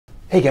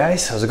Hey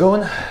guys, how's it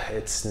going?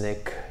 It's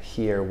Nick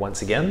here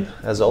once again,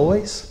 as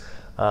always,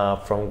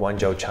 from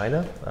Guangzhou,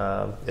 China.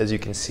 As you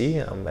can see,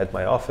 I'm at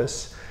my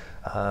office,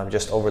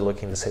 just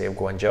overlooking the city of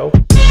Guangzhou.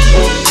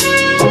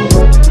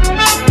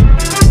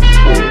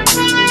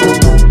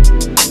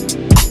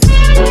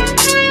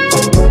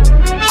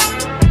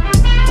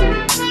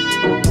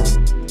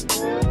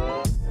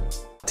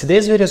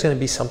 Today's video is going to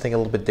be something a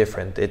little bit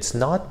different. It's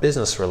not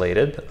business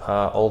related,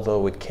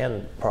 although it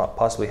can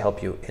possibly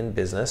help you in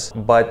business.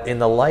 But in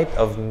the light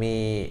of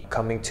me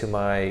coming to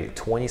my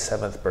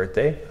 27th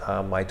birthday,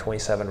 my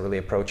 27 really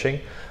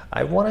approaching,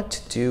 I wanted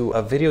to do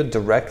a video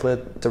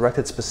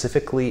directed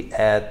specifically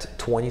at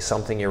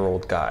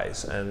 20-something-year-old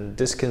guys. And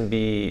this can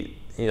be,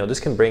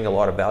 this can bring a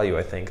lot of value,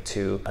 I think,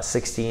 to a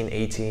 16,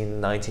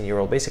 18,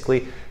 19-year-old.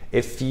 Basically,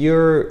 if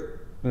you're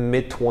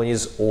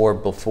mid-20s or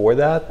before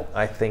that,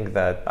 I think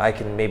that I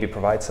can maybe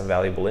provide some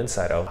valuable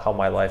insight of how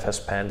my life has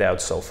panned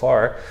out so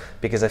far,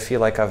 because I feel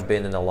like I've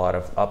been in a lot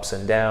of ups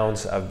and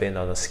downs. I've been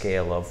on a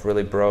scale of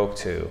really broke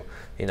to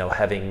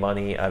having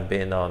money. I've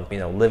been on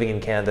living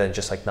in Canada and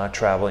just like not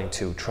traveling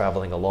to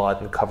traveling a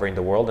lot and covering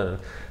the world. And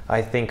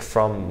I think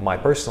from my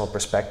personal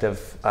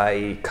perspective,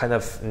 I kind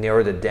of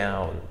narrowed it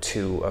down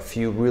to a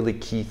few really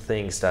key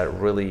things that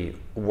really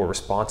were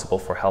responsible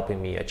for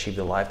helping me achieve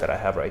the life that I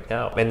have right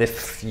now. And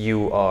if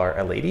you are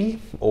a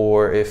lady,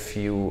 or if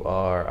you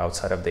are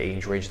outside of the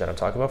age range that I'm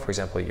talking about, for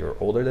example, you're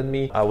older than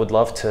me, I would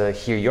love to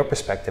hear your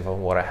perspective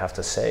on what I have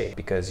to say,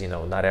 because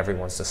not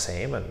everyone's the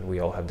same and we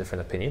all have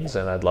different opinions,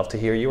 and I'd love to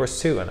hear yours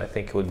too. And I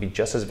think it would be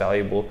just as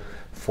valuable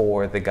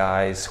for the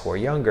guys who are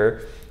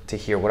younger to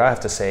hear what I have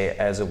to say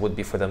as it would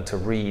be for them to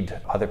read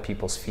other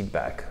people's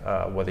feedback,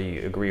 whether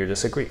you agree or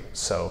disagree.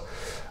 So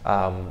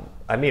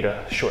I made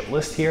a short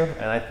list here,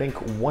 and I think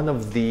one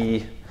of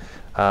the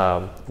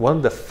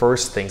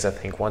first things,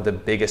 one of the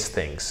biggest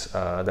things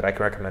that I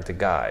can recommend to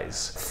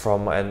guys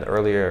from an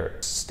earlier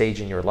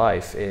stage in your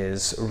life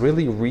is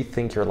really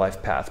rethink your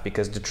life path,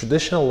 because the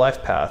traditional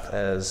life path,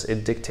 as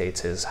it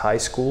dictates, is high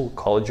school,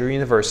 college, or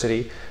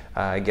university.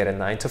 Get a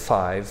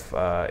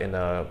 9-to-5 in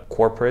a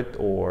corporate,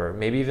 or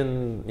maybe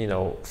even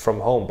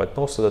from home, but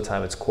most of the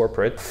time it's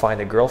corporate.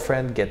 Find a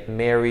girlfriend, get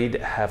married,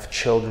 have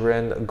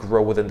children,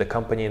 grow within the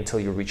company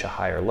until you reach a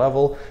higher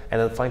level, and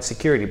then find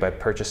security by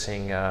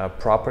purchasing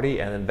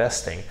property and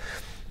investing.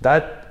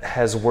 That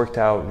has worked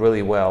out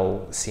really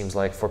well, seems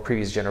like, for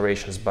previous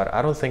generations, but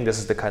I don't think this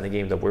is the kind of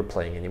game that we're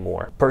playing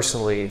anymore.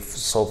 Personally,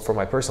 so from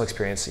my personal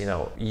experience,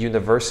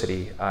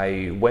 university,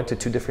 I went to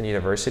 2 different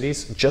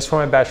universities just for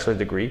my bachelor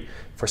degree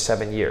for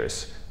 7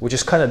 years, which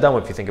is kind of dumb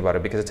if you think about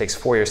it, because it takes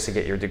 4 years to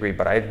get your degree,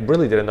 but I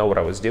really didn't know what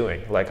I was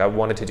doing. Like, I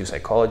wanted to do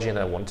psychology and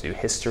I wanted to do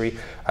history.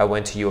 I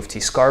went to U of T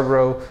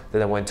Scarborough,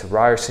 then I went to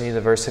Ryerson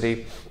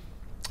University,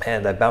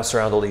 and I bounced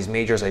around all these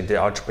majors. I did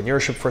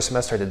entrepreneurship for a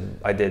semester,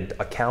 I did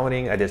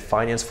accounting, I did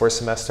finance for a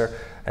semester,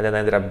 and then I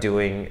ended up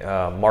doing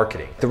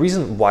marketing. The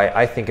reason why,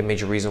 I think a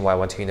major reason why I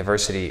went to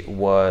university,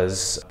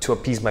 was to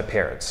appease my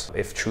parents,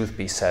 if truth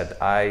be said.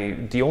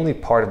 The only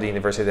part of the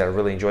university that I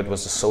really enjoyed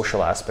was the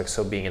social aspect,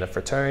 so being in a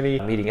fraternity,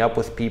 meeting up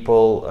with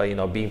people,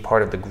 being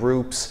part of the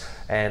groups,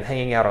 and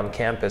hanging out on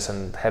campus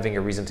and having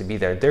a reason to be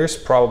there. There's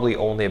probably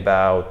only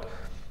about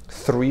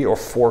 3 or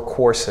 4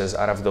 courses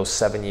out of those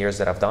 7 years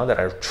that I've done that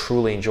I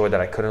truly enjoyed, that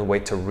I couldn't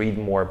wait to read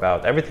more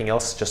about. Everything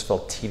else just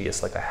felt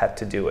tedious, like I had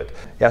to do it.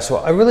 Yeah, so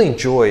I really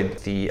enjoyed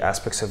the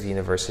aspects of the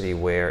university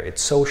where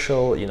it's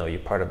social, you're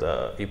part of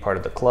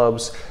the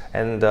clubs,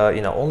 and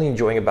only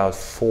enjoying about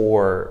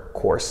 4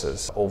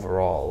 courses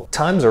overall.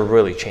 Times are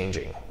really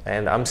changing,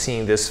 and I'm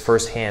seeing this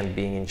firsthand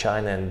being in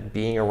China and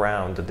being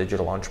around the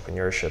digital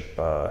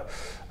entrepreneurship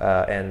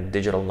and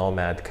digital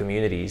nomad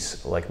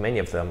communities, like many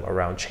of them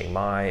around Chiang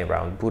Mai,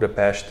 around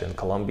Budapest and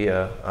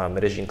Colombia,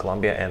 Medellin,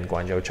 Colombia, and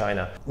Guangzhou,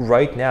 China.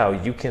 Right now,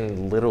 you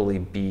can literally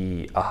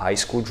be a high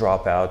school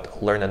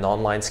dropout, learn an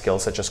online skill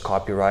such as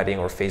copywriting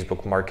or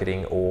Facebook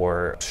marketing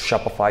or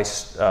Shopify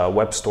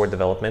web store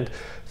development,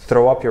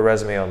 throw up your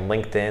resume on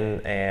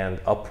LinkedIn and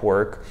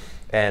Upwork,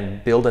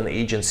 and build an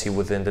agency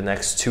within the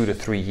next 2 to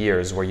 3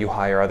 years where you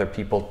hire other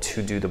people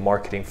to do the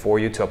marketing for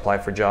you, to apply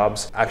for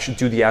jobs, actually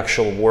do the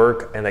actual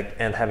work,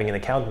 and having an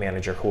account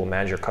manager who will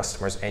manage your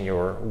customers and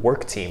your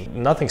work team.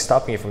 Nothing's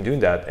stopping you from doing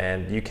that,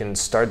 and you can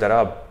start that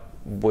up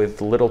with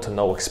little to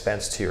no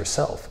expense to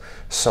yourself.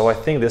 So I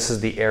think this is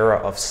the era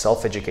of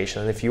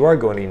self-education. And if you are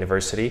going to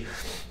university,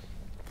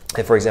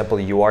 if, for example,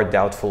 you are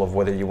doubtful of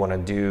whether you want to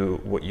do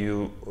what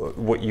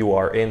you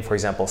are in, for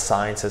example,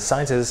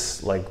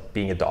 sciences like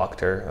being a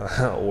doctor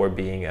or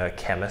being a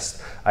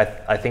chemist,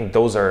 I think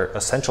those are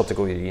essential to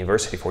go to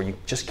university for. You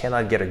just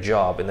cannot get a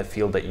job in the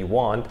field that you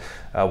want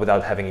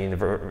without having a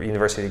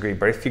university degree.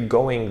 But if you're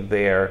going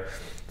there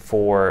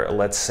for,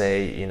 let's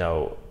say,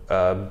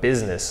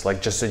 business,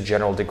 like just a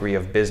general degree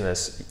of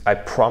business, I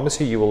promise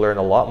you, you will learn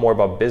a lot more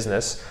about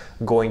business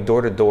going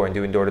door to door and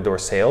doing door to door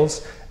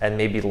sales, and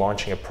maybe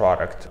launching a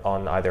product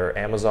on either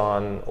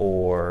Amazon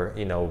or,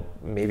 you know,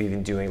 maybe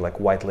even doing like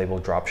white label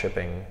drop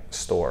shipping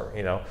store.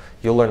 You know,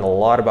 you'll learn a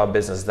lot about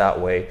business that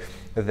way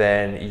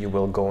than you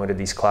will go into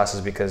these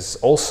classes, because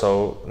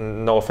also,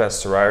 no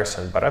offense to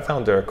Ryerson, but I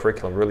found their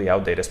curriculum really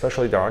outdated,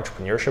 especially their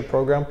entrepreneurship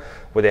program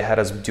where they had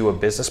us do a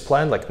business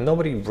plan. Like,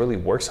 nobody really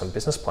works on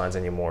business plans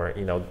anymore.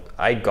 You know,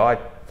 I got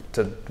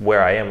to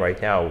where I am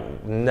right now,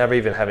 never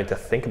even having to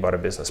think about a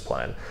business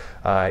plan,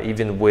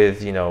 even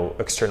with, you know,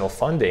 external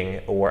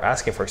funding or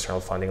asking for external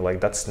funding. Like,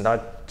 that's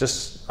not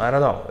just, I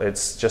don't know,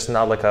 it's just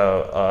not like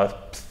a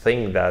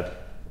thing that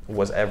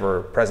was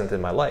ever present in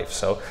my life.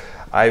 So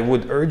I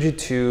would urge you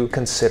to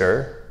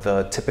consider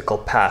the typical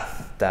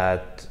path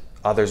that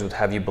others would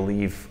have you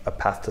believe a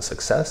path to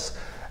success.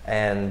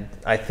 And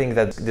I think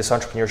that this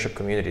entrepreneurship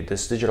community,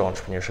 this digital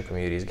entrepreneurship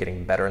community, is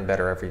getting better and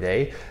better every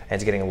day, and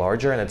it's getting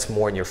larger, and it's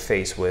more in your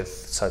face with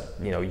such,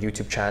 you know,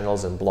 YouTube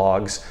channels and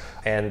blogs.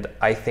 And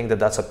I think that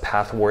that's a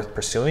path worth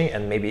pursuing,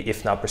 and maybe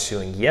if not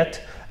pursuing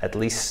yet, at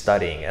least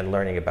studying and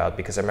learning about.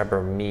 Because I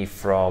remember me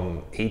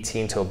from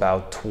 18 to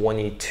about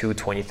 22,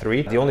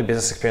 23, the only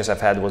business experience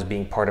I've had was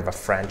being part of a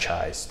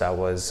franchise that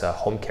was a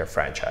home care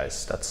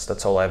franchise.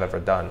 That's all I've ever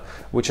done,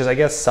 which is, I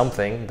guess,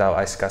 something that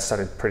I got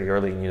started pretty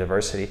early in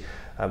university.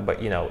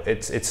 But you know,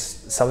 it's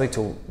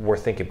something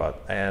worth thinking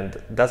about.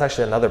 And that's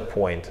actually another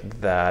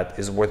point that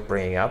is worth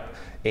bringing up.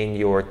 In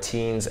your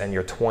teens and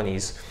your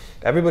 20s,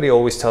 everybody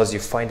always tells you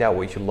find out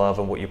what you love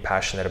and what you're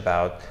passionate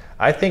about.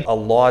 I think a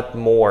lot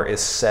more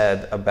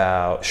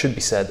should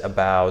be said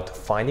about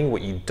finding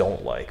what you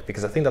don't like,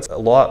 because I think that's a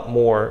lot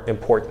more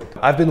important.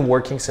 I've been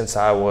working since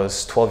I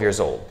was 12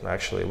 years old.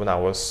 Actually, when I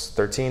was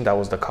 13, that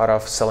was the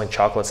cutoff, selling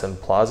chocolates in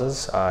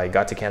plazas. I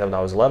got to Canada when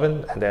I was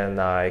 11, and then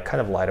I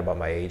kind of lied about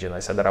my age and I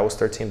said that I was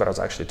 13, but I was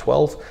actually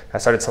 12. I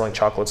started selling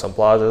chocolates on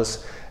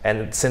plazas,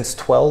 and since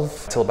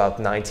 12 till about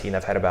 19,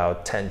 I've had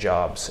about 10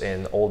 jobs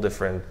in all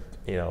different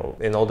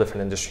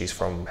industries,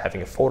 from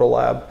having a photo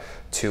lab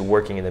to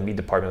working in the meat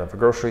department of a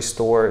grocery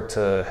store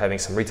to having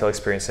some retail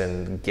experience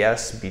in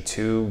Guess,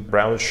 B2,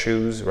 Brown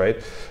Shoes,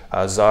 right?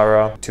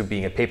 Zara, to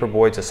being a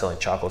paperboy, to selling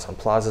chocolates on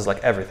plazas,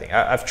 like everything.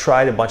 I've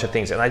tried a bunch of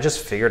things, and I just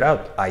figured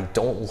out I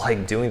don't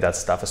like doing that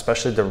stuff,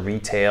 especially the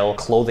retail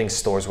clothing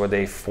stores where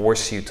they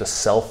force you to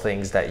sell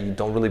things that you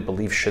don't really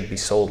believe should be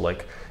sold.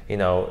 Like, you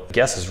know,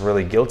 Guess is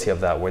really guilty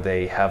of that, where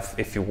they have,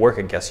 if you work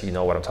at Guess, you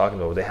know what I'm talking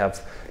about, they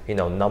have, you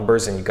know,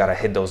 numbers, and you got to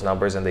hit those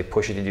numbers, and they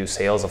push you to do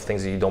sales of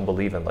things that you don't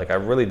believe in. Like, I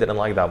really didn't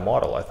like that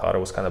model. I thought it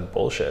was kind of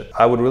bullshit.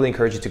 I would really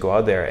encourage you to go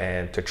out there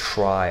and to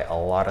try a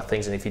lot of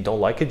things, and if you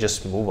don't like it,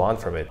 just move on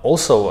from it.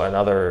 Also,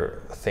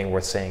 another thing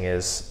worth saying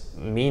is,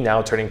 me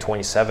now turning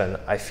 27,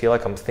 I feel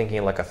like I'm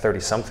thinking like a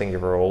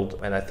 30-something-year-old,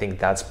 and I think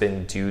that's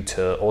been due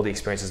to all the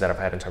experiences that I've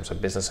had in terms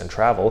of business and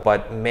travel.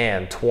 But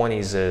man,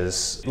 20s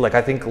is like,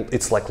 I think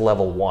it's like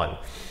level 1,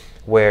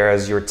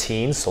 whereas your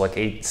teens, so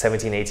like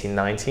 17, 18,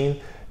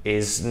 19,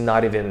 is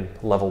not even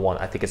level 1.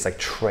 I think it's like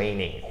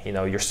training. You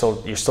know, you're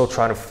still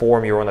trying to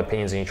form your own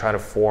opinions, and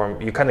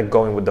you're kind of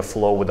going with the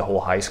flow with the whole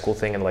high school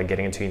thing and like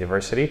getting into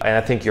university. And I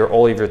think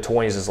all of your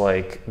 20s is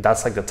like,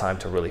 that's like the time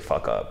to really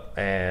fuck up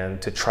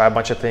and to try a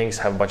bunch of things,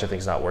 have a bunch of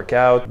things not work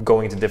out,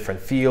 going to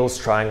different fields,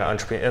 trying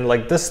entrepreneur. And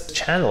like, this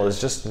channel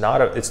is just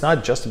it's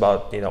not just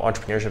about, you know,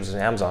 entrepreneurship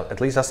and Amazon.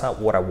 At least that's not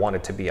what I want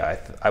it to be.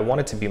 I want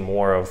it to be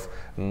more of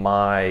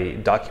my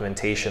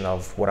documentation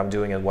of what I'm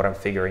doing and what I'm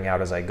figuring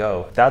out as I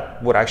go.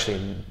 That would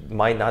actually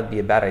might not be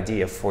a bad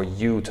idea for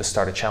you to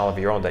start a channel of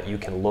your own that you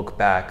can look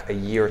back a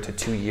year to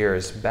 2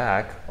 years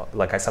back.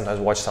 Like, I sometimes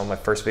watch some of my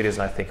first videos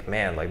and I think,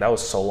 man, like, that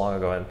was so long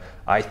ago, and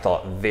I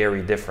thought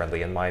very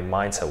differently, and my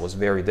mindset was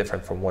very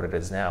different from what it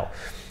is now.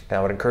 And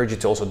I would encourage you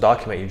to also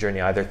document your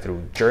journey either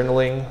through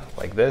journaling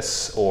like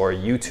this, or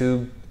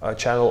YouTube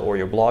channel, or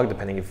your blog,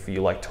 depending if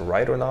you like to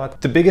write or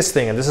not. The biggest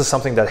thing, and this is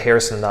something that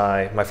Harrison and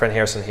I, my friend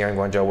Harrison here in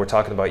Guangzhou, were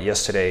talking about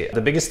yesterday,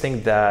 the biggest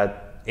thing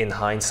that in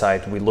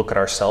hindsight we look at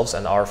ourselves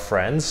and our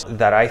friends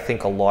that I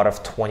think a lot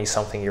of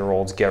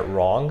 20-something-year-olds get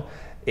wrong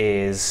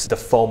is the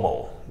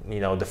FOMO. You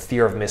know, the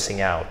fear of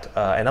missing out.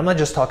 And I'm not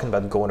just talking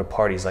about going to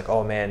parties like,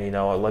 oh man, you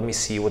know, let me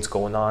see what's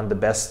going on, the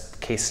best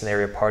case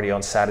scenario party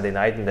on Saturday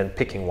night, and then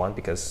picking one,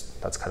 because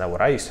that's kind of what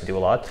I used to do a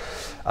lot.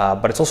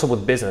 But it's also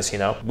with business, you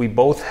know. We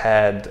both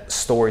had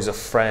stories of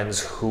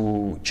friends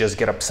who just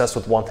get obsessed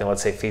with one thing,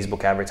 let's say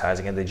Facebook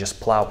advertising, and they just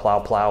plow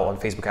on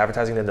Facebook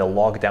advertising, then they'll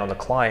log down the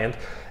client,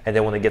 and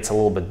then when it gets a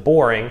little bit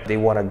boring, they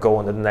want to go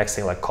on to the next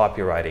thing, like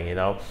copywriting, you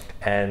know,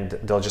 and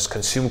they'll just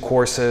consume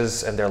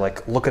courses, and they're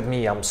like, look at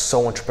me, I'm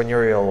so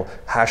entrepreneurial,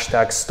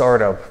 hashtag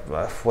startup,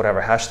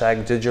 whatever,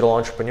 hashtag digital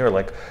entrepreneur,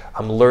 like,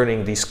 I'm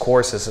learning these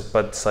courses.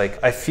 But it's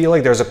like, I feel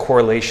like there's a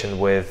correlation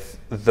with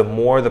the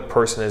more the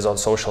person is on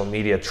social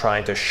media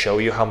trying to show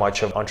you how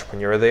much of an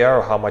entrepreneur they are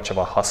or how much of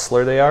a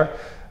hustler they are,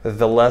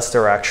 the less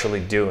they're actually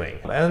doing.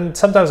 And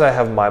sometimes I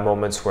have my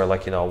moments where,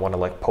 like, you know, I want to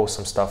like post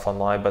some stuff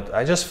online, but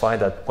I just find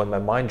that when my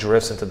mind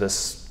drifts into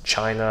this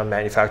China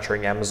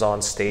manufacturing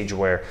Amazon stage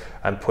where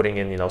I'm putting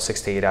in,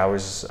 6 to 8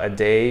 hours a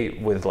day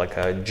with like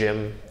a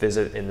gym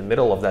visit in the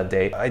middle of that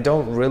day, I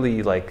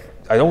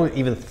don't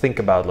even think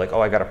about like,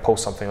 oh, I gotta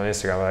post something on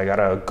Instagram, I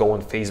gotta go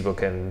on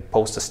Facebook and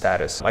post a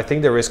status. I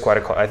think there is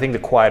I think the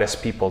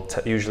quietest people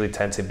usually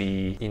tend to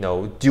be,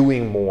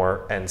 doing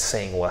more and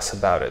saying less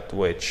about it,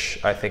 which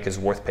I think is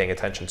worth paying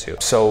attention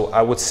to. So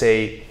I would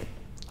say,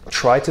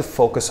 try to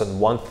focus on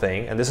one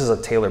thing, and this is a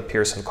Taylor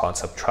Pearson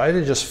concept. Try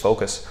to just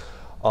focus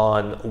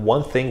on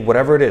one thing,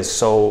 whatever it is.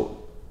 So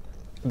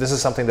this is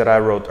something that I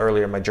wrote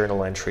earlier in my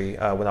journal entry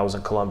when I was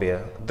in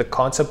Colombia. The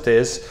concept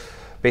is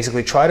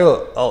basically try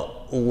to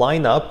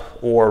line up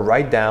or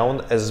write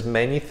down as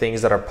many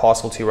things that are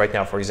possible to you right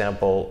now. For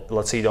example,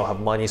 let's say you don't have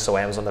money, so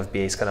Amazon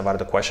FBA is kind of out of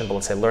the question, but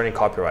let's say learning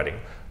copywriting,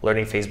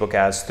 learning Facebook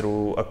ads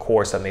through a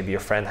course that maybe your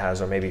friend has,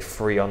 or maybe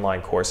free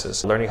online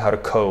courses, learning how to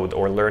code,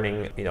 or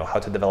learning, how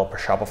to develop a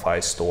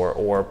Shopify store,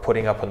 or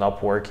putting up on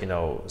Upwork,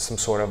 some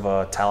sort of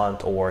a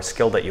talent or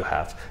skill that you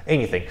have,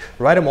 anything.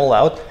 Write them all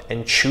out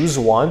and choose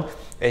one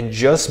and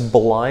just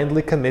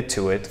blindly commit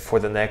to it for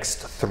the next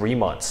 3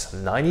 months,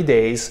 90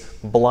 days,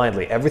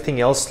 blindly. Everything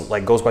else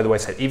like goes by the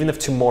wayside. Even if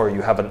tomorrow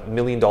you have $1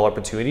 million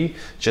opportunity,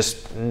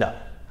 just no.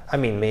 I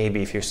mean,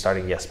 maybe if you're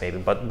starting, yes, maybe,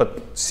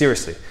 but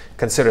seriously,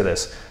 consider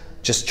this.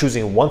 Just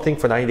choosing one thing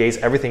for 90 days,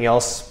 everything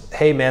else,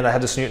 hey man, I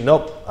have this new,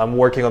 nope, I'm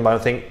working on my own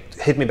thing,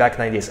 hit me back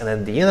 90 days. And then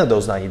at the end of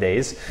those 90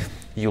 days,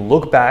 you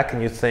look back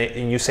and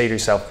you say to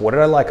yourself, what did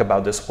I like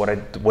about this? What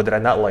did I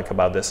not like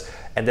about this?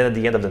 And then at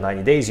the end of the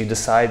 90 days, you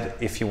decide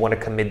if you want to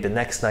commit the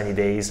next 90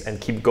 days and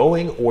keep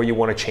going, or you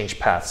want to change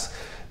paths.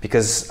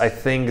 Because I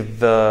think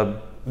the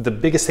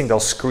biggest thing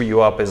that'll screw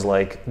you up is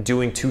like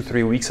doing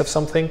 2-3 weeks of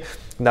something,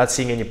 not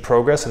seeing any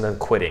progress, and then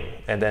quitting,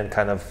 and then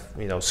kind of,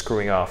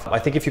 screwing off. I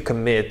think if you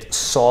commit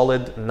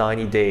solid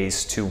 90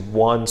 days to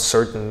one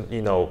certain,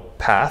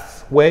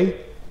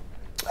 pathway,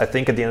 I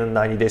think at the end of the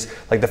 90 days,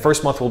 like the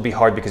first month will be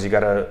hard because you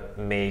gotta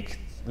make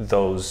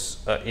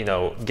those,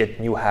 get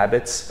new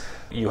habits.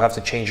 You have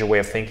to change your way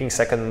of thinking.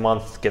 Second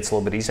month gets a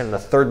little bit easier, and the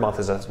third month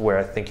is where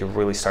I think you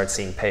really start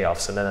seeing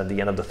payoffs. And then at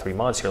the end of the 3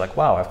 months, you're like,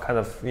 wow, I've kind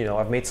of,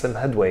 I've made some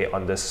headway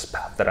on this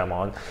path that I'm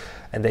on.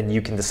 And then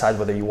you can decide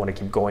whether you want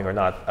to keep going or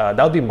not.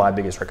 That would be my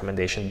biggest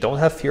recommendation. Don't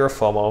have fear of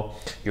FOMO.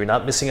 You're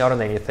not missing out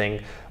on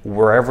anything.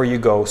 Wherever you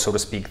go, so to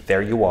speak,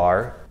 there you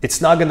are.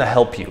 It's not gonna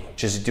help you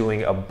just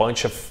doing a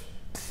bunch of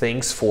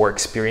things for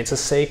experience's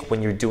sake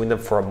when you're doing them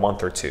for a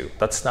month or two.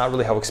 That's not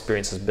really how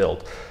experience is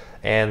built.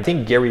 And I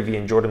think Gary Vee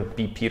and Jordan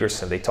B.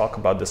 Peterson, they talk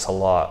about this a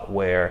lot,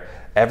 where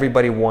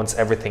everybody wants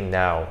everything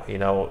now.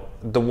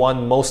 The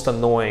one most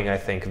annoying, I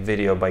think,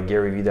 video by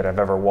Gary Vee that I've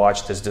ever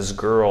watched is this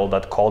girl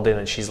that called in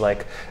and she's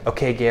like,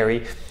 okay,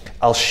 Gary,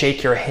 I'll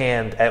shake your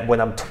hand when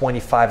I'm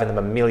 25 and I'm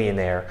a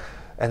millionaire.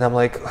 And I'm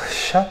like,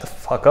 shut the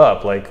fuck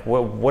up. Like,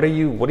 what are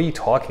you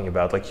talking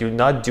about? Like, you're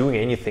not doing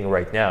anything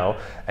right now.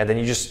 And then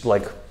you just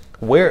like,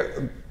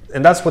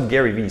 and that's what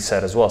Gary Vee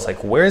said as well. It's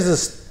like, where is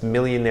this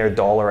millionaire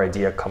dollar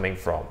idea coming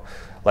from?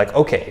 Like,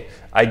 okay,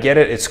 I get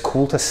it. It's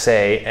cool to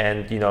say,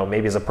 and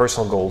maybe as a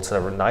personal goal, it's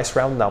a nice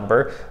round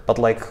number, but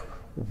like,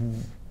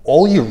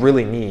 all you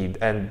really need,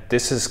 and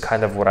this is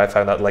kind of what I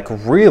found out, like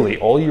really,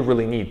 all you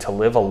really need to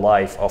live a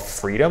life of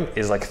freedom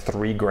is like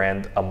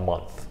 $3,000 a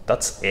month.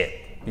 That's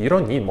it. You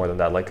don't need more than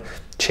that. Like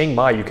Chiang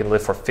Mai, you can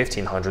live for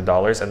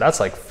 $1,500, and that's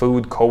like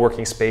food,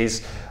 co-working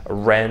space,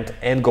 rent,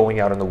 and going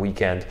out on the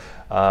weekend.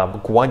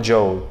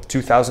 Guangzhou,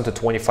 $2,000 to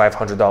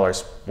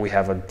 $2,500. We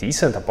have a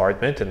decent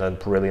apartment in a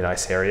really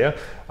nice area.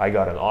 I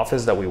got an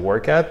office that we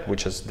work at,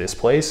 which is this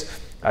place.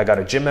 I got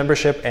a gym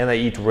membership, and I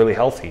eat really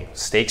healthy.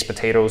 Steaks,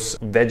 potatoes,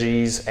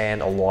 veggies,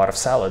 and a lot of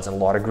salads and a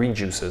lot of green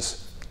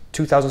juices.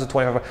 2,000 to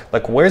 25.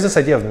 Like, where's this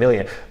idea of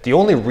million? The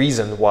only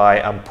reason why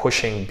I'm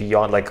pushing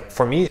beyond, like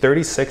for me,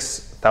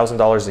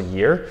 $36,000 a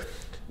year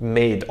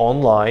made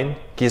online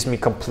gives me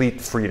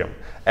complete freedom.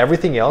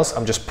 Everything else,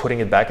 I'm just putting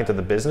it back into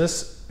the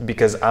business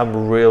because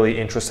I'm really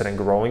interested in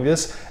growing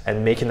this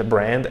and making the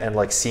brand and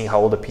like seeing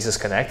how all the pieces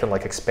connect and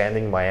like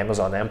expanding my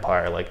Amazon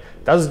empire. Like,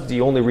 that's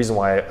the only reason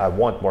why I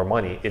want more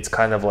money. It's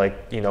kind of like,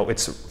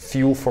 it's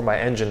fuel for my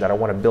engine that I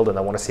want to build, and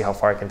I want to see how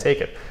far I can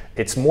take it.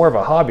 It's more of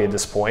a hobby at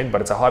this point,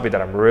 but it's a hobby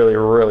that I'm really,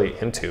 really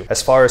into.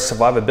 As far as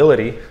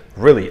survivability,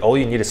 really, all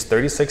you need is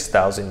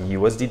 36,000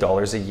 USD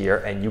dollars a year,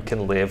 and you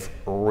can live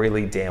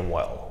really damn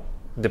well.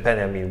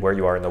 Depending, where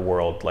you are in the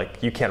world.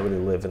 Like, you can't really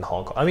live in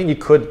Hong Kong. I mean, you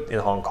could in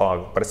Hong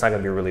Kong, but it's not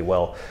gonna be really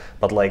well.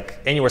 But like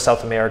anywhere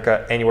South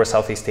America, anywhere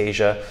Southeast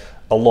Asia,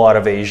 a lot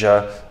of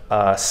Asia,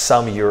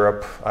 some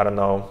Europe, I don't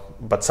know,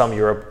 but some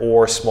Europe,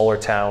 or smaller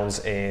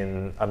towns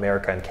in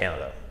America and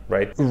Canada,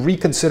 right?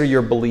 Reconsider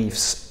your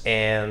beliefs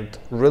and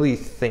really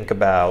think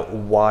about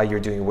why you're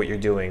doing what you're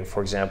doing.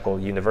 For example,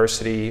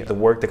 university, the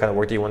kind of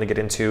work that you want to get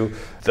into,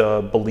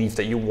 the belief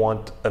that you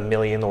want $1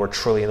 million or $1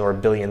 trillion or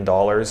 $1 billion.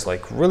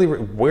 Like, really,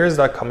 where is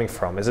that coming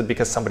from? Is it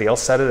because somebody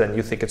else said it and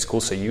you think it's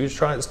cool, so you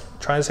try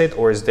to say it,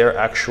 or is there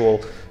actual,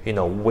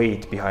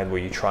 weight behind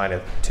what you're trying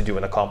to do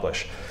and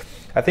accomplish?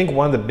 I think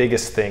one of the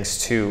biggest things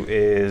too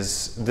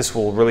is this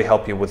will really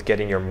help you with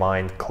getting your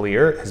mind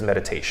clear is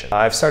meditation.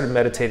 I've started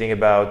meditating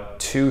about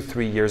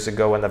 2-3 years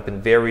ago, and I've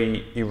been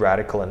very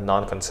erratical and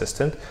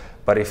non-consistent.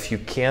 But if you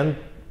can,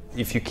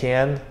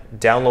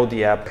 download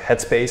the app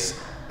HEADSPACE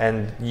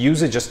and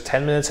use it just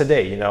 10 minutes a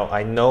day. You know,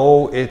 I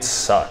know it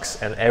sucks,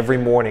 and every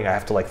morning I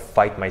have to like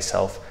fight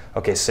myself.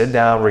 Okay, sit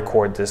down,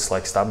 record this,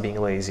 like stop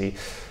being lazy.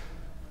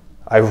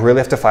 I really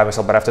have to fight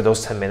myself, but after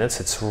those 10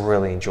 minutes, it's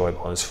really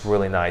enjoyable and it's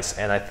really nice.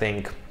 And I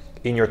think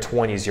in your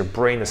 20s, your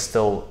brain is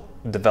still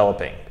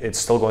developing. It's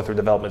still going through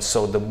development.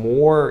 So the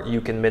more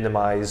you can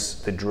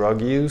minimize the drug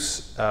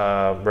use,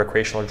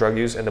 recreational drug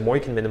use, and the more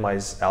you can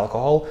minimize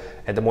alcohol,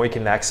 and the more you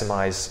can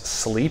maximize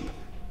sleep,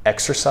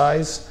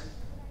 exercise,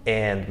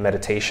 and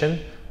meditation,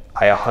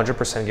 I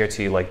 100%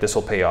 guarantee you, like, this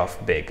will pay off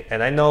big.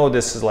 And I know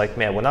this is like,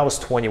 man, when I was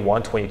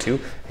 21, 22,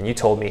 and you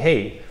told me,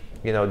 hey,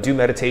 you know, do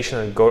meditation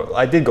and go,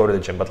 I did go to the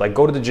gym, but like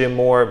go to the gym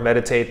more,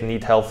 meditate and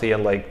eat healthy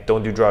and like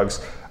don't do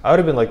drugs. I would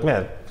have been like,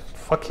 man,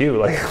 fuck you.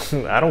 Like,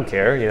 I don't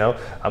care, you know,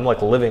 I'm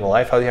like living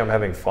life out here. I'm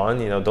having fun,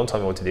 you know, don't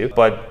tell me what to do.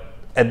 But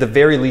at the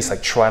very least,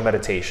 like try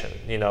meditation,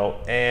 you know,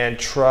 and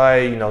try,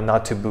 you know,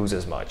 not to booze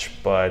as much,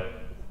 but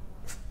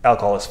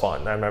alcohol is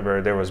fun. I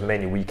remember there was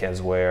many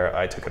weekends where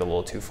I took it a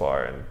little too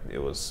far and it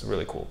was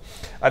really cool.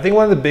 I think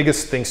one of the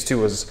biggest things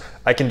too is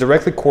I can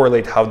directly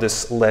correlate how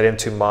this led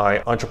into my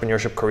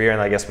entrepreneurship career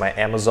and I guess my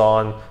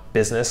Amazon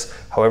business,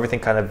 how everything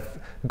kind of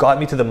got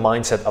me to the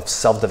mindset of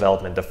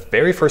self-development. The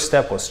very first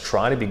step was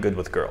trying to be good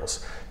with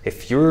girls.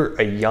 If you're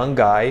a young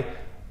guy,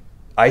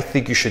 I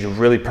think you should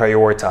really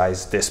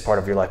prioritize this part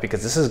of your life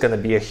because this is going to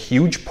be a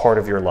huge part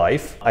of your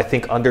life. I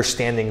think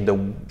understanding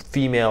the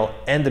female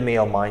and the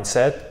male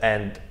mindset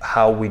and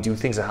how we do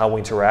things and how we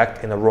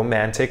interact in a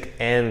romantic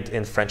and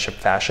in friendship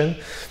fashion,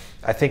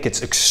 I think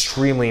it's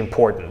extremely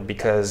important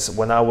because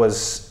when I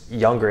was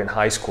younger in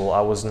high school,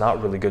 I was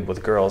not really good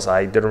with girls.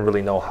 I didn't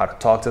really know how to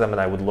talk to them, and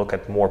I would look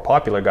at more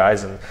popular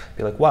guys and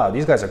be like, wow,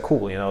 these guys are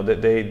cool. You know,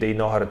 they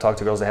know how to talk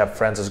to girls. They have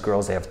friends as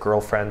girls. They have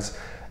girlfriends.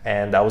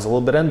 And I was a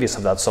little bit envious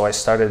of that. So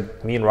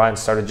me and Ryan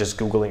started just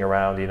Googling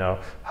around, you know,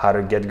 how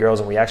to get girls.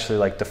 And we actually,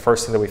 like, the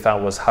first thing that we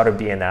found was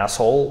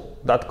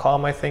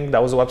howtobeanasshole.com, I think.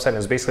 That was the website. And it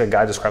was basically a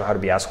guy describing how to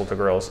be asshole to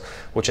girls,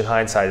 which in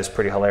hindsight is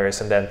pretty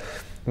hilarious. And then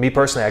me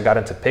personally, I got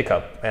into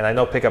pickup. And I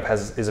know pickup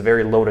is a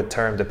very loaded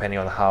term depending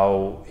on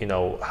how, you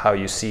know, how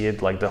you see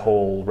it, like the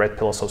whole Red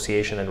Pill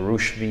Association and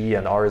Roosh V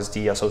and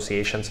RSD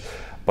associations.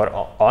 But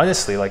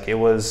honestly, like it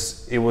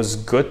was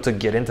good to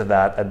get into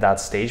that at that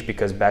stage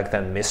because back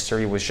then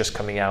Mystery was just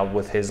coming out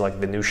with his like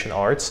Venusian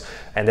arts,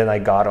 and then I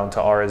got onto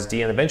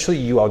RSD, and eventually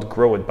you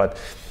outgrow it. But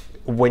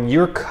when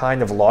you're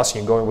kind of lost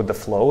and you're going with the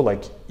flow,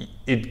 like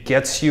it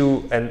gets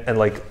you and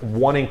like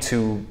wanting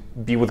to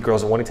be with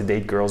girls and wanting to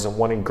date girls and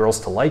wanting girls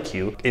to like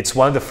you. It's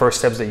one of the first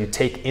steps that you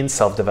take in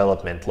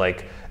self-development.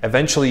 Like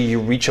eventually you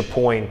reach a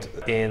point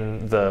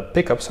in the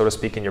pickup, so to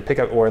speak, in your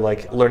pickup, or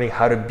like learning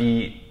how to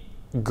be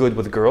good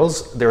with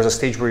girls. There's a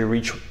stage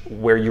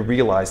where you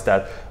realize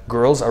that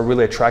girls are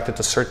really attracted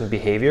to certain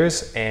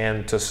behaviors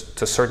and to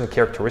certain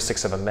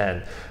characteristics of a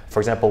man. For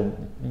example,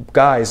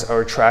 guys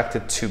are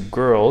attracted to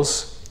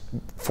girls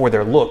for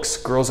their looks.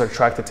 Girls are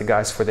attracted to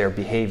guys for their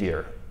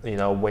behavior. You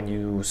know, when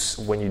you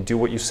do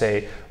what you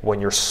say,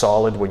 when you're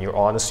solid, when you're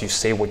honest, you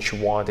say what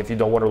you want. If you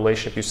don't want a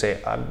relationship, you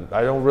say, I'm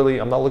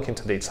not looking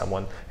to date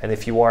someone. And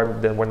if you are,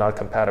 then we're not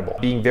compatible.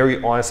 Being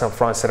very honest up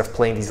front instead of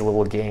playing these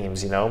little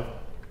games, you know?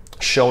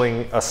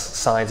 Showing us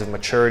signs of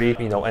maturity,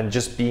 you know, and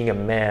just being a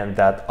man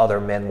that other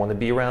men want to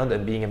be around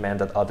and being a man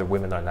that other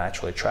women are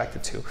naturally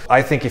attracted to.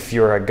 I think if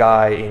you're a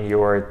guy in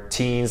your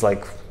teens,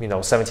 like, you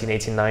know, 17,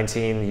 18,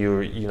 19,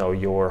 you know,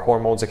 your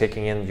hormones are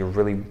kicking in, you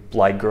really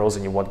like girls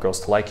and you want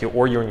girls to like you,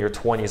 or you're in your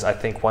 20s, I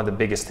think one of the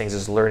biggest things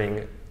is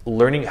learning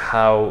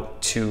how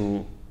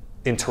to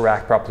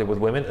interact properly with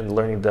women and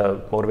learning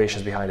the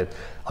motivations behind it.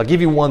 I'll give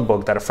you one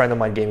book that a friend of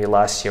mine gave me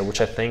last year, which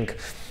I think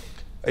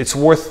it's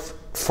worth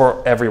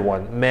for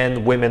everyone,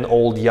 men, women,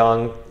 old,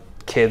 young,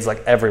 kids, like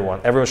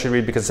everyone should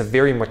read because it's a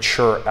very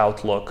mature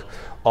outlook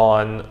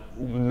on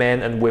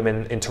men and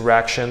women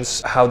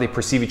interactions, how they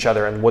perceive each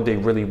other and what they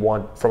really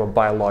want from a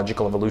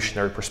biological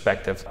evolutionary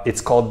perspective.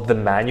 It's called The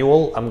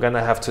Manual. I'm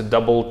gonna have to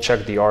double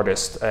check the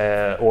artist,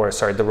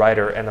 the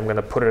writer, and I'm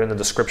gonna put it in the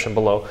description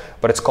below,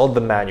 but it's called The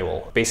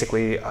Manual.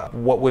 Basically,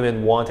 what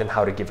women want and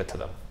how to give it to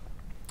them.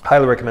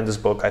 Highly recommend this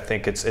book. I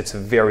think it's a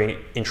very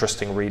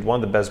interesting read.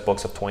 One of the best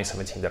books of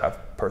 2017 that I've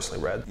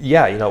personally read.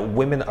 Yeah, you know,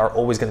 women are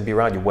always going to be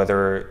around you,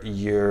 whether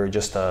you're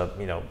just a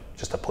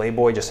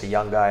playboy, just a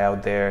young guy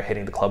out there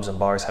hitting the clubs and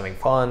bars having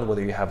fun,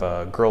 whether you have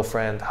a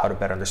girlfriend, how to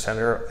better understand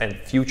her, and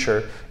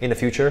in the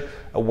future,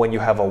 when you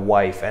have a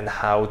wife and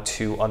how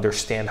to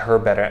understand her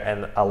better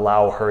and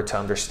allow her to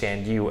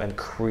understand you and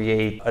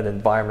create an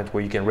environment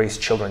where you can raise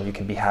children, you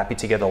can be happy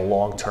together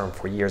long term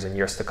for years and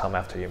years to come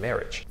after your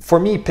marriage. For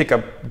me,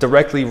 pickup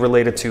directly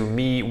related to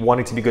me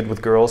wanting to be good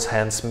with girls,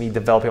 hence me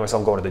developing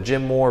myself, going to the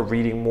gym more,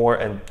 reading more,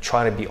 and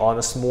trying to be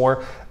honest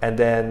more, and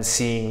then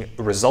seeing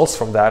results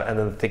from that and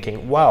then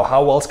thinking, wow,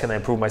 how else can I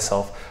improve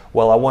myself?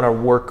 well, I want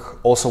to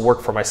also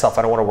work for myself.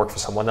 I don't want to work for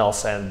someone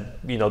else. And,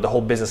 you know, the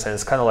whole business, and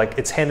it's kind of like,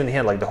 it's hand in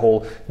hand, like the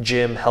whole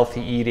gym,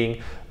 healthy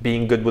eating,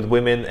 being good with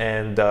women,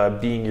 and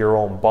being your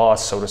own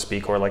boss, so to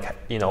speak, or like,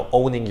 you know,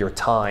 owning your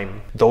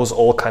time. Those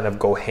all kind of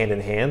go hand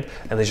in hand,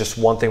 and there's just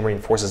one thing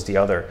reinforces the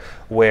other.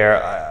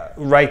 Where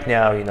right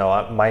now, you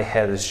know, my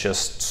head is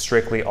just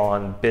strictly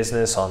on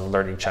business, on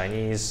learning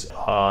Chinese,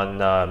 on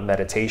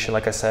meditation,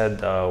 like I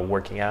said,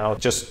 working out,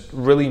 just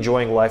really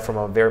enjoying life from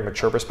a very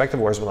mature perspective.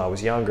 Whereas when I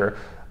was younger,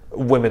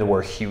 women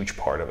were a huge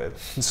part of it.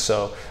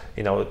 So,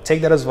 you know,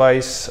 take that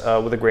advice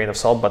with a grain of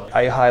salt, but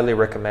I highly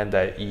recommend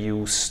that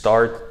you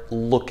start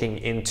looking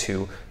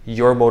into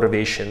your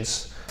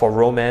motivations for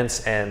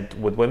romance and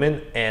with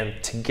women, and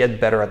to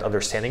get better at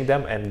understanding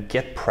them and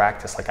get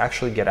practice, like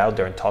actually get out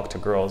there and talk to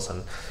girls.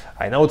 And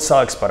I know it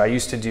sucks, but I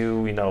used to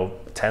do, you know,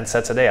 10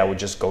 sets a day. I would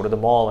just go to the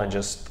mall and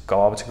just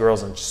go up to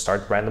girls and just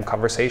start random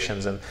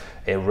conversations, and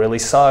it really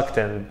sucked.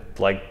 And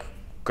like,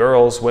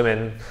 girls,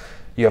 women,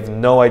 you have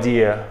no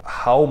idea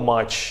how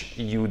much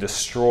you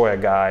destroy a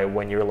guy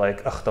when you're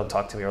like, ugh, don't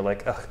talk to me, or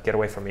like, ugh, get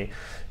away from me.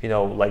 You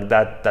know, like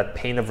that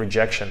pain of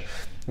rejection.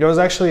 There was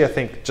actually, I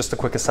think, just a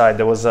quick aside,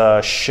 there was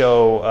a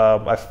show,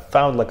 I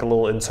found like a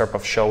little insert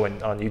of show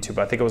on YouTube.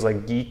 I think it was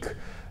like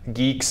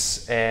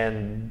Geeks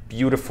and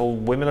Beautiful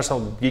Women or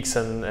something, Geek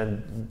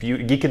and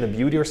the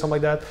Beauty or something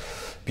like that,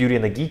 Beauty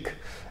and the Geek.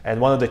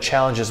 And one of the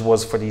challenges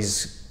was for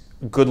these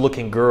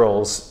good-looking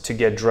girls to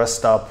get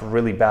dressed up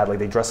really bad. Like,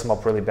 they dress them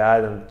up really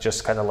bad and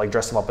just kind of like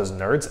dress them up as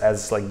nerds,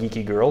 as like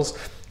geeky girls,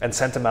 and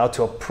sent them out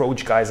to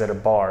approach guys at a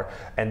bar.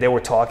 And they were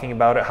talking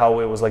about it,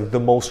 how it was like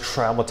the most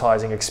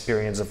traumatizing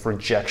experience of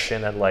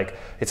rejection. And like,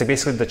 it's like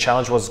basically the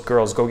challenge was,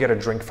 girls, go get a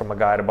drink from a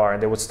guy at a bar,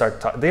 and they would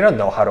start they don't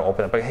know how to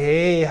open it, but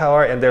hey, how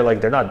are you? And they're like,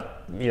 they're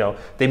not, you know,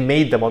 they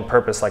made them on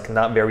purpose, like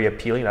not very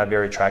appealing, not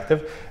very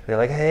attractive. They're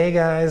like, hey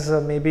guys,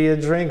 maybe a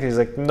drink. He's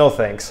like, no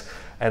thanks.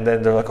 And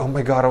then they're like, oh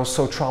my God, I was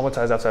so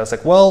traumatized after. I was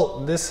like, well,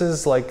 this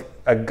is like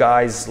a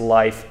guy's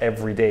life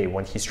every day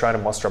when he's trying to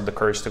muster up the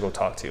courage to go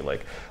talk to you.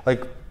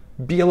 Like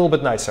be a little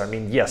bit nicer. I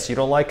mean, yes, you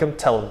don't like him,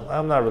 tell him,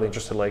 I'm not really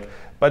interested, like,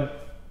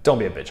 but don't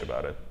be a bitch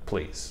about it,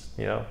 please,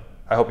 you know?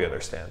 I hope you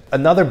understand.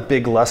 Another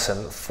big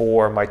lesson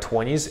for my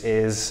 20s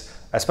is,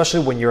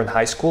 especially when you're in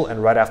high school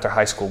and right after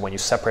high school, when you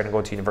separate and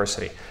go to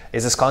university,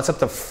 is this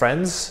concept of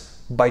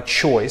friends by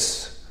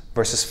choice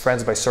versus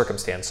friends by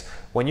circumstance.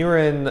 When you're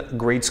in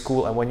grade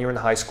school and when you're in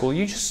high school,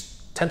 you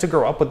just tend to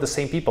grow up with the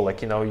same people.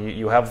 Like, you know,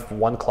 you have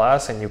one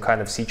class and you kind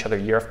of see each other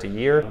year after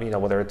year, you know,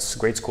 whether it's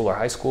grade school or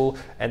high school,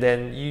 and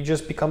then you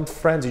just become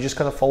friends. You just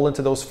kind of fall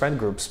into those friend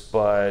groups.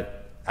 But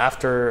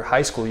after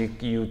high school,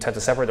 you tend to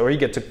separate, or you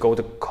get to go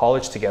to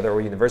college together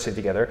or university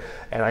together.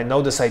 And I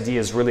know this idea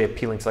is really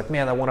appealing to, like,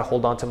 man, I want to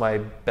hold on to my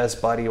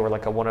best buddy, or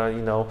like I want to,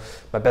 you know,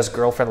 my best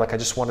girlfriend, like I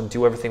just want to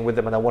do everything with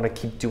them, and I want to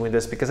keep doing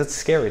this because it's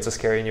scary. It's a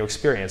scary new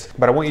experience.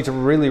 But I want you to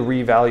really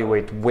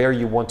reevaluate where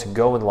you want to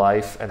go in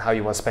life and how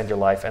you want to spend your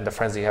life and the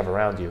friends that you have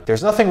around you.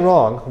 There's nothing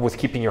wrong with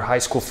keeping your high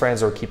school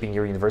friends or keeping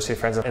your university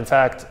friends. In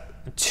fact,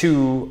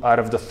 2 out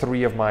of the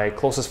 3 of my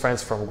closest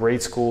friends from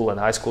grade school and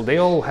high school, they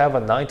all have a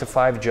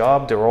 9-to-5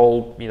 job. They're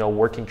all, you know,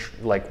 working,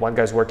 like 2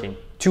 guys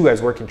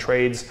working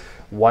trades.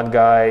 1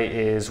 guy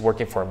is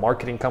working for a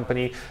marketing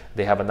company.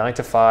 They have a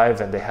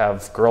 9-to-5 and they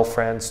have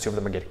girlfriends. 2 of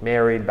them are getting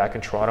married back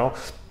in Toronto.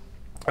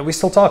 And we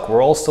still talk,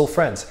 we're all still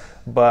friends.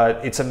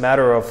 But it's a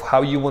matter of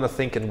how you want to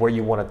think and where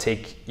you want to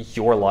take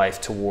your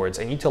life towards.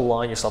 And you need to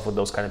align yourself with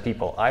those kind of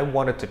people. I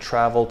wanted to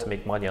travel, to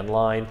make money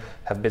online,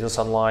 have business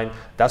online.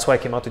 That's why I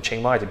came out to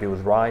Chiang Mai, to be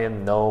with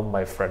Ryan, Noam,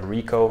 my friend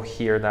Rico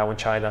here now in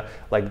China.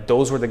 Like,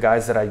 those were the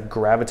guys that I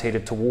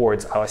gravitated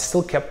towards. I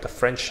still kept the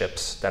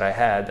friendships that I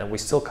had, and we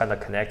still kind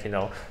of connect, you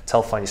know,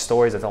 tell funny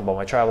stories. I tell them about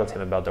my travel, I tell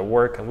them about their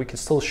work, and we can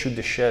still shoot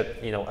the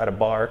shit, you know, at a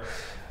bar.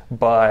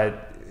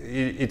 But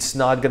it's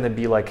not going to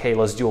be like, hey,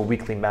 let's do a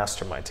weekly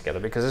mastermind together,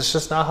 because it's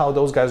just not how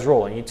those guys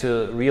roll. You need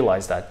to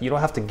realize that you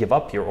don't have to give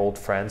up your old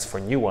friends for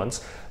new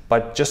ones,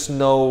 but just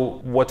know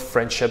what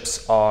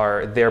friendships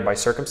are there by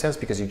circumstance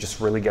because you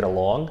just really get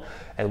along,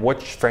 and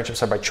what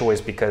friendships are by choice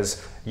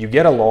because you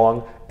get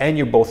along and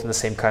you're both in the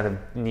same kind of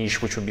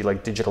niche, which would be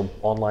like digital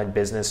online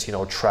business, you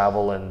know,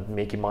 travel and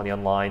making money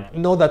online.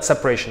 Know that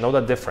separation, know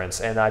that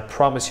difference. And I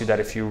promise you that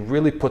if you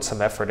really put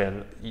some effort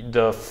in,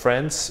 the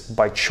friends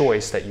by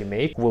choice that you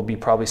make will be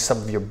probably some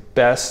of your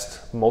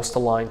best, most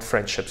aligned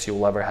friendships you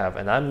will ever have.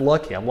 And I'm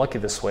lucky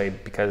this way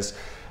because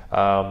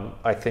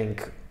I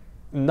think,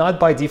 not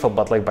by default,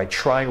 but like by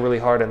trying really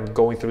hard and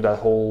going through that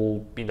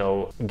whole, you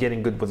know,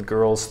 getting good with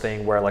girls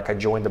thing, where like I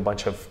joined a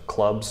bunch of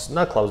clubs,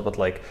 not clubs, but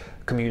like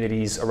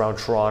communities around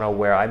Toronto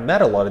where I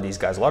met a lot of these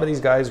guys. A lot of these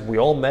guys, we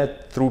all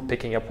met through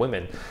picking up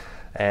women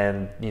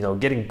and, you know,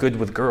 getting good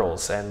with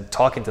girls and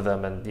talking to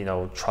them and, you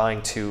know,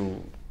 trying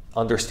to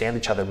understand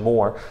each other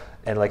more.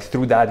 And like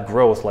through that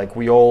growth, like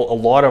a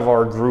lot of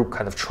our group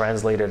kind of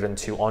translated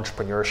into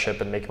entrepreneurship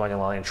and making money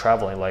online and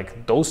traveling.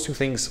 Like those 2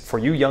 things, for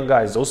you young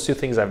guys, those 2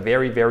 things are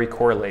very, very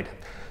correlated.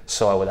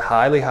 So I would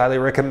highly, highly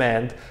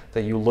recommend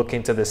that you look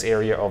into this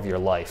area of your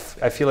life.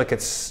 I feel like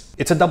it's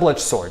a double-edged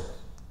sword.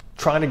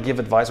 trying to give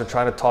advice or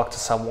trying to talk to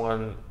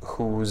someone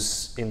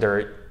who's in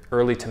their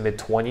early to mid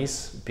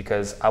 20s,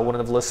 because I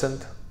wouldn't have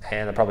listened,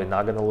 and I'm probably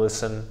not going to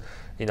listen.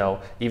 You know,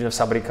 even if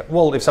somebody,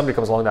 well, if somebody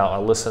comes along now,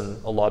 I'll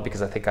listen a lot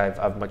because I think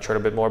I've matured a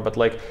bit more. But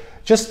like,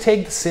 just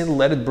take the sin,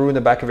 let it brew in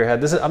the back of your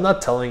head. I'm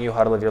not telling you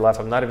how to live your life.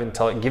 I'm not even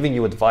giving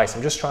you advice.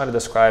 I'm just trying to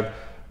describe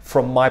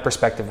from my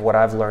perspective what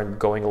I've learned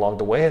going along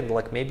the way, and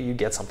like maybe you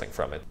get something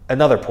from it.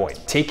 Another point,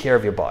 take care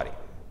of your body.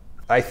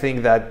 I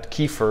think that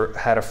Kiefer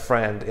had a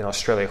friend in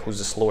Australia who's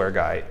a slower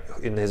guy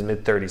in his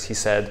mid 30s. He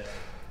said,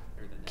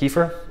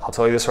 Kiefer, I'll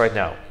tell you this right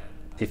now.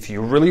 If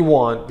you really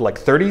want, like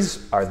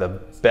 30s are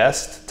the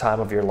best time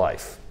of your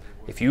life.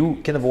 If you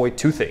can avoid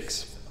two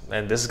things,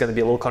 and this is going to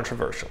be a little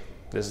controversial.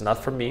 This is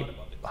not from me.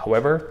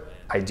 However,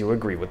 I do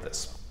agree with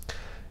this.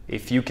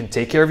 If you can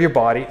take care of your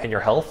body and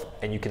your health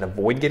and you can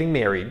avoid getting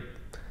married,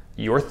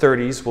 your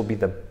 30s will be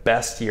the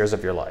best years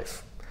of your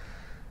life.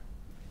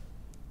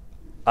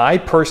 I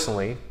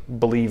personally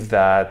believe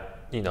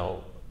that, you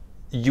know,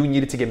 you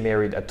needed to get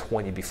married at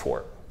 20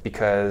 before,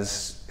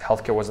 because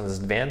healthcare wasn't as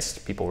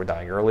advanced, people were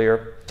dying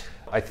earlier.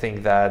 I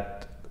think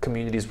that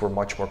communities were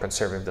much more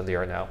conservative than they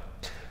are now.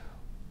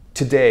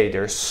 Today,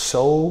 there's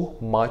so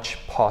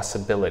much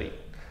possibility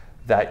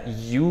that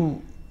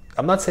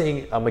I'm not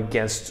saying I'm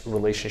against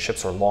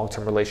relationships or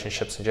long-term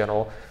relationships in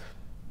general,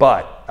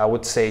 but I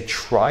would say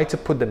try to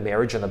put the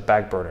marriage on the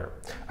back burner.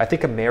 I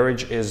think a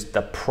marriage is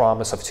the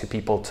promise of two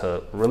people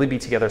to really be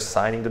together,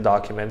 signing the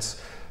documents,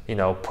 you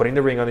know, putting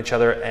the ring on each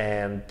other,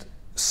 and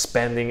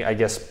spending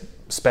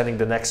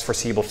the next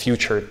foreseeable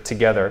future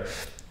together,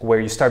 where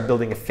you start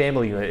building a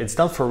family unit. It's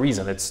done for a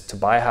reason. It's to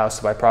buy a house,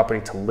 to buy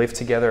property, to live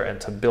together, and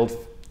to build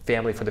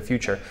family for the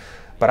future.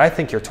 But I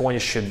think your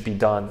 20s should be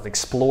done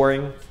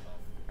exploring.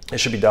 It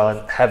should be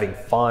done having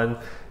fun,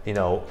 you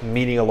know,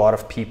 meeting a lot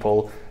of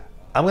people.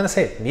 I'm gonna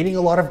say it, meeting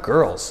a lot of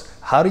girls.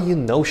 How do you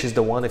know she's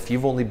the one if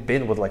you've only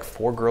been with like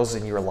 4 girls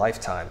in your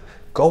lifetime?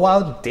 Go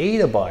out, date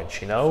a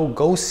bunch, you know,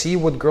 go see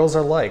what girls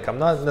are like. I'm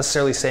not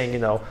necessarily saying, you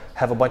know,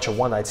 have a bunch of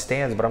one-night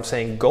stands, but I'm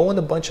saying go on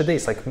a bunch of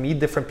dates, like meet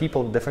different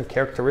people, different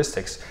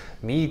characteristics.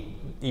 Meet,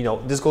 you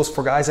know, this goes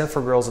for guys and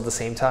for girls at the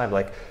same time.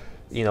 Like,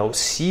 you know,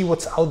 see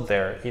what's out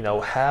there, you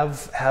know,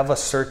 have a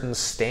certain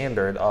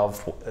standard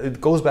of,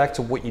 it goes back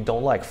to what you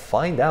don't like.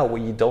 Find out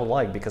what you don't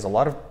like, because a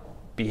lot of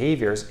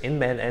behaviors in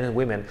men and in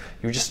women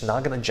you're just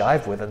not gonna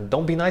jive with, and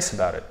don't be nice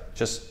about it.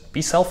 Just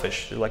be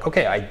selfish. You're like,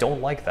 okay, I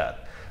don't like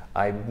that.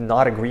 I'm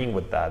not agreeing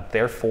with that.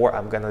 Therefore,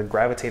 I'm gonna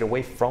gravitate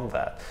away from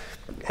that.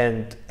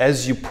 And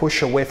as you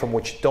push away from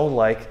what you don't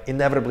like,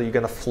 inevitably you're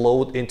gonna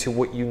float into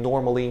what you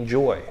normally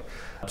enjoy.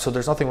 So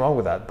there's nothing wrong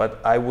with that, but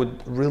I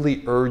would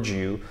really urge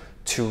you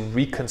to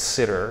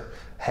reconsider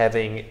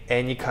having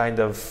any kind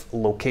of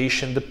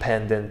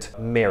location-dependent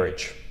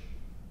marriage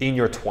in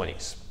your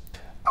 20s.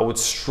 I would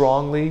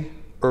strongly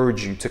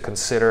urge you to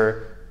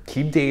consider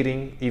keep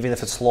dating, even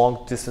if it's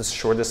long distance,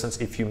 short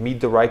distance. If you meet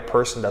the right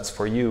person that's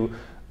for you,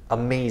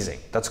 amazing,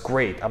 that's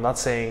great. I'm not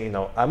saying, you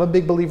know, I'm a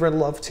big believer in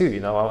love too,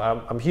 you know,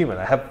 I'm human,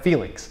 I have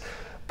feelings,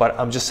 but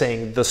I'm just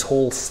saying this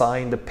whole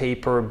sign the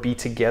paper, be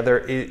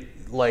together,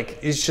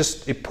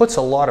 it puts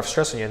a lot of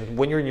stress on you. And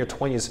when you're in your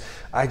 20s,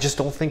 I just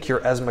don't think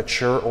you're as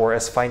mature or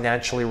as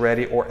financially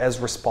ready or as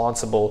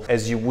responsible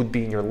as you would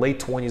be in your late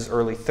 20s,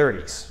 early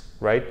 30s,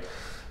 right?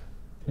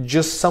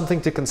 Just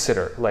something to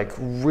consider. Like,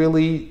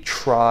 really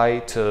try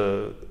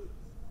to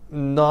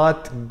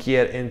not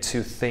get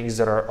into things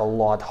that are a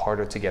lot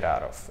harder to get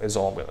out of, is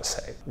all I'm gonna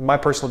say. My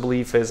personal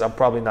belief is I'm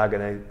probably not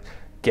gonna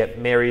get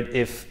married,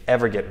 if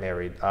ever get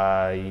married.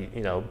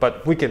 You know,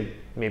 but we can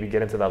maybe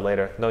get into that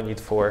later. No need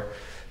for,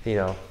 you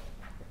know,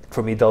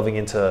 for me delving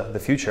into the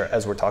future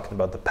as we're talking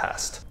about the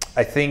past.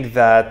 I think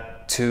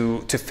that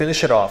to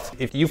finish it off,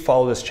 if you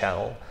follow this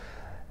channel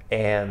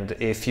and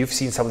if you've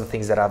seen some of the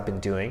things that I've been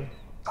doing,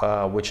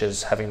 which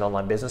is having an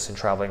online business and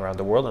traveling around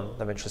the world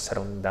and eventually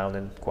settling down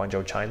in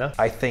Guangzhou, China.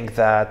 I think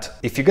that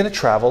if you're gonna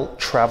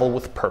travel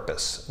with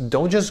purpose.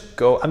 Don't just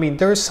go, I mean,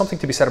 there is something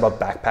to be said about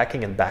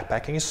backpacking, and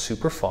backpacking is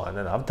super fun,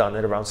 and I've done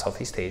it around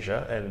Southeast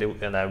Asia,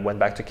 and I went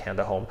back to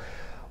Canada home.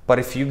 But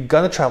if you're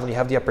gonna travel and you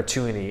have the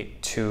opportunity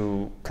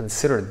to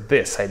consider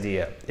this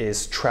idea,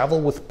 is travel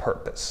with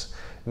purpose.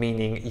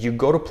 Meaning you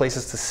go to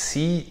places to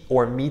see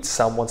or meet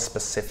someone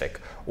specific,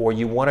 or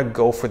you want to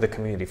go for the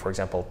community. For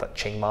example,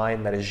 Chiang Mai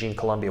and Medellin,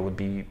 Colombia would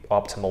be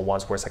optimal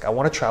ones, where it's like, I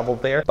want to travel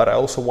there, but I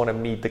also want to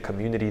meet the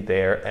community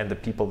there and the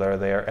people that are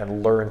there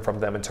and learn from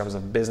them in terms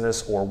of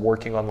business or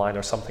working online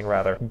or something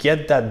rather.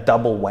 Get that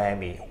double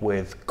whammy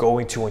with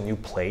going to a new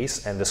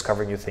place and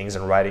discovering new things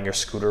and riding your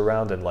scooter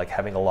around and like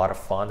having a lot of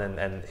fun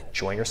and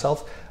enjoying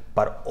yourself,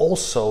 but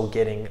also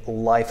getting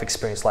life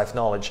experience, life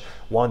knowledge.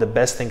 One of the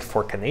best things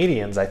for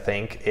Canadians, I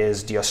think,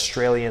 is the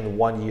Australian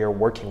 1-year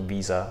working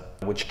visa,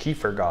 which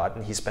Kiefer got,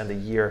 and he spent a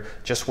year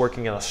just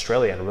working in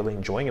Australia and really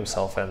enjoying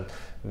himself and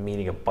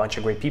meeting a bunch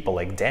of great people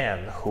like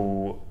Dan,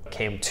 who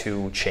came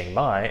to Chiang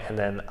Mai, and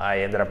then I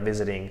ended up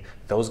visiting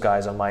those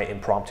guys on my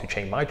impromptu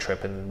Chiang Mai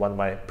trip in one of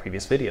my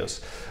previous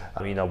videos.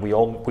 You know,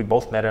 we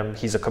both met him.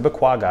 He's a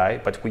Quebecois guy,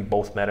 but we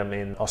both met him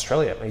in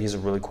Australia. He's a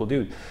really cool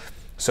dude.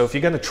 So if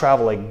you're gonna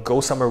travel, like go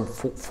somewhere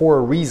for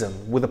a reason,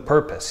 with a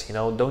purpose, you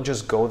know, don't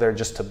just go there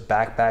just to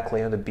backpack,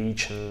 lay on the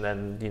beach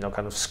and you know,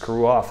 kind of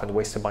screw off and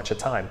waste a bunch of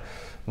time.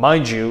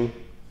 Mind you,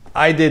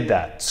 I did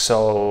that.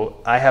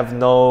 So I have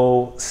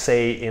no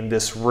say in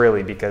this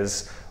really,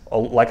 because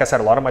like I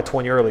said, a lot of my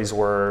 20 earlies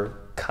were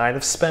kind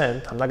of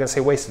spent, I'm not gonna say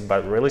wasted,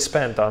 but really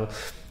spent on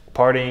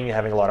partying,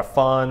 having a lot of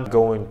fun,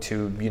 going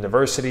to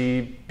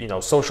university, you know,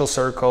 social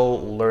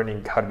circle,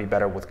 learning how to be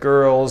better with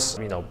girls,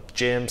 you know,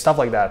 gym, stuff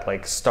like that,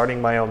 like starting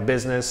my own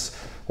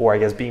business, or I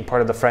guess being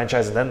part of the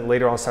franchise and then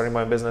later on starting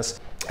my own business.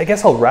 I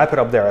guess I'll wrap it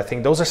up there. I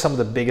think those are some of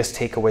the biggest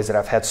takeaways that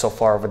I've had so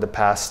far over the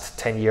past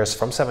 10 years,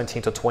 from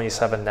 17 to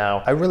 27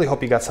 now. I really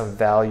hope you got some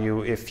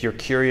value. If you're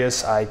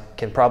curious, I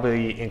can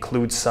probably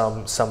include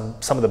some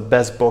of the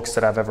best books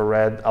that I've ever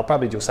read. I'll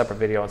probably do a separate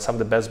video on some of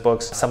the best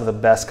books, some of the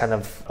best kind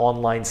of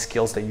online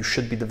skills that you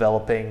should be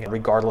developing,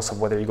 regardless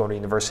of whether you're going to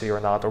university or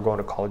not, or going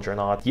to college or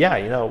not. Yeah,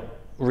 you know,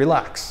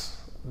 relax,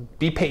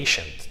 be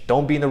patient,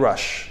 don't be in a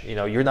rush. You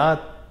know, you're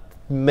not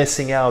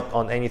missing out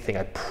on anything,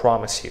 I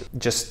promise you.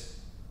 Just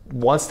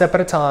one step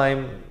at a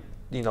time.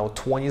 You know,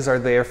 20s are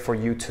there for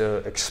you to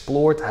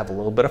explore, to have a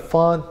little bit of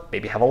fun,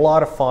 maybe have a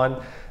lot of fun,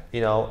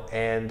 you know,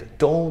 and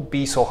don't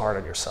be so hard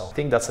on yourself. I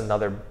think that's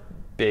another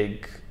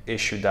big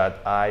issue that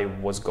I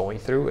was going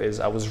through, is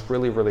I was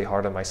really, really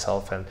hard on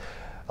myself, and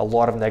a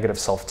lot of negative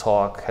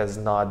self-talk has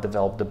not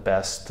developed the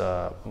best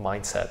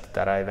mindset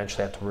that I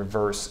eventually had to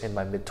reverse in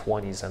my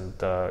mid-20s and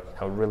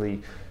you know,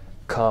 really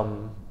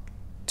come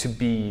to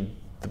be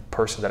the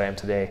person that I am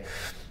today.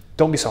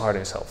 Don't be so hard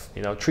on yourself.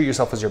 You know, treat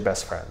yourself as your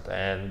best friend,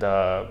 and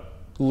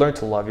learn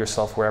to love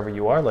yourself wherever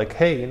you are. Like,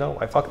 hey, you know,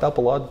 I fucked up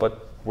a lot,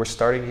 but we're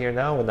starting here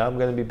now, and now I'm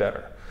going to be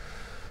better.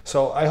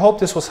 So I hope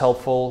this was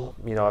helpful.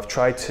 You know, I've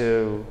tried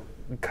to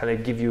kind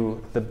of give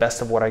you the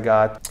best of what I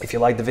got. If you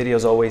like the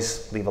videos,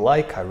 always leave a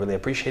like. I really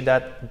appreciate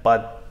that.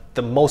 But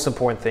the most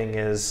important thing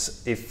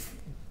is, if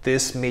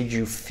this made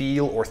you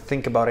feel or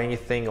think about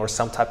anything or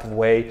some type of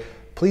way,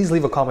 please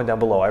leave a comment down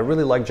below. I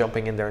really like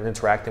jumping in there and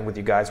interacting with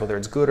you guys, whether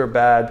it's good or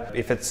bad.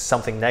 If it's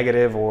something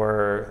negative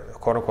or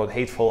quote unquote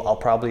hateful, I'll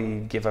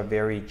probably give a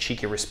very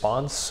cheeky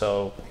response.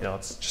 So, you know,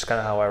 it's just kind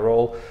of how I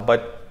roll.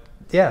 But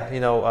yeah, you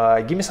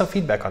know, give me some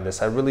feedback on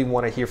this. I really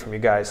want to hear from you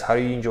guys. How are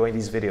you enjoying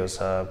these videos?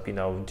 You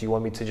know, do you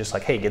want me to just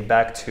like, hey, get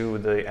back to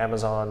the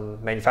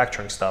Amazon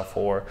manufacturing stuff,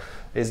 or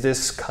is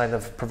this kind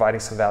of providing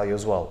some value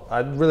as well?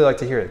 I'd really like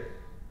to hear it,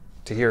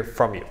 to hear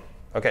from you.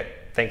 Okay,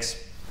 thanks.